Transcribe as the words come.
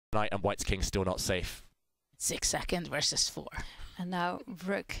knight and white's king still not safe. 6 seconds versus 4. And now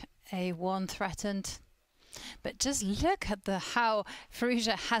rook a1 threatened. But just look at how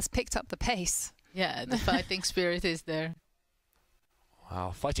Firouzja has picked up the pace. Yeah, the fighting spirit is there.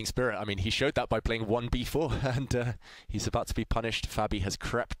 Wow, fighting spirit. I mean, he showed that by playing 1b4, and he's about to be punished. Fabi has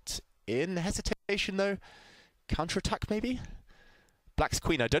crept in. Hesitation, though. Counterattack, maybe? Black's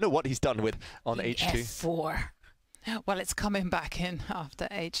queen. I don't know what he's done with on h2. F4. Well, it's coming back in after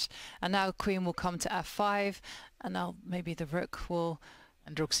h. And now queen will come to f5. And now maybe the rook will...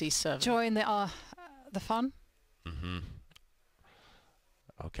 And rook c7. Join the fun. Mm-hmm.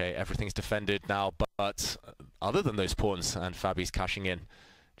 Okay, everything's defended now, but other than those pawns, and Fabi's cashing in.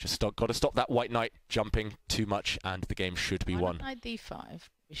 Just got to stop that white knight jumping too much, and the game should be won. Knight d5,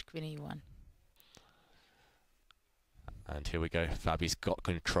 bishop queen e1. And here we go. Fabi's got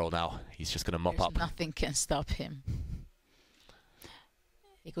control now. He's just going to mop up. Nothing can stop him.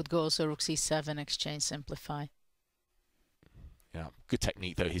 He could go also rook c7, exchange, simplify. Yeah, good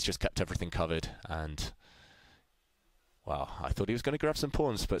technique though. He's just kept everything covered, and wow, I thought he was going to grab some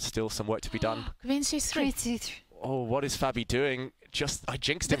pawns, but still some work to be done. Queen c3. Oh, what is Fabi doing? Just, I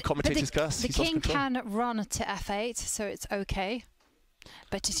jinxed him, commentator's curse. The king can run to f8, so it's okay.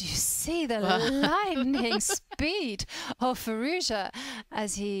 But did you see the lightning speed of Firouzja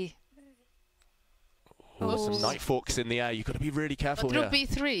as he... Oh, some knight forks in the air. You've got to be really careful here. Rook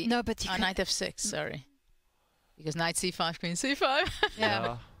b3. No, but you knight f6, sorry. Because knight c5, queen c5.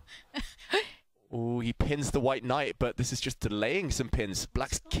 Yeah. Oh, he pins the white knight, but this is just delaying some pins.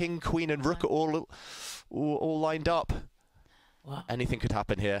 Black's king, queen, and rook are all lined up. Wow. Anything could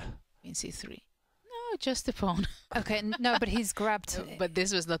happen here. Queen c3. No, just a pawn. Okay, no, but he's grabbed. But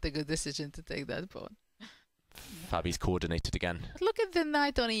this was not a good decision to take that pawn. Fabi's coordinated again. But look at the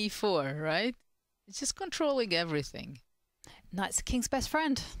knight on e4, right? It's just controlling everything. Knight's the king's best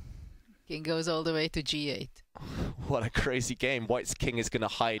friend. King goes all the way to g8. What a crazy game. White's king is going to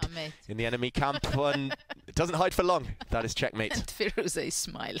hide in the enemy camp, and it doesn't hide for long. That is checkmate. And Firouzja is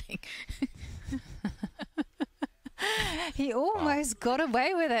smiling. He almost got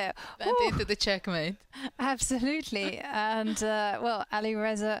away with it. Went into the checkmate. Absolutely. And, well,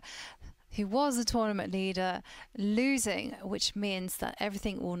 Alireza, he was the tournament leader, losing, which means that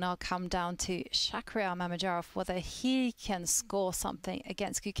everything will now come down to Shakhriyar Mamedyarov, whether he can score something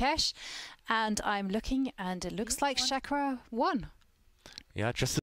against Gukesh. And I'm looking, and it looks like Shakhriyar won. Yeah, just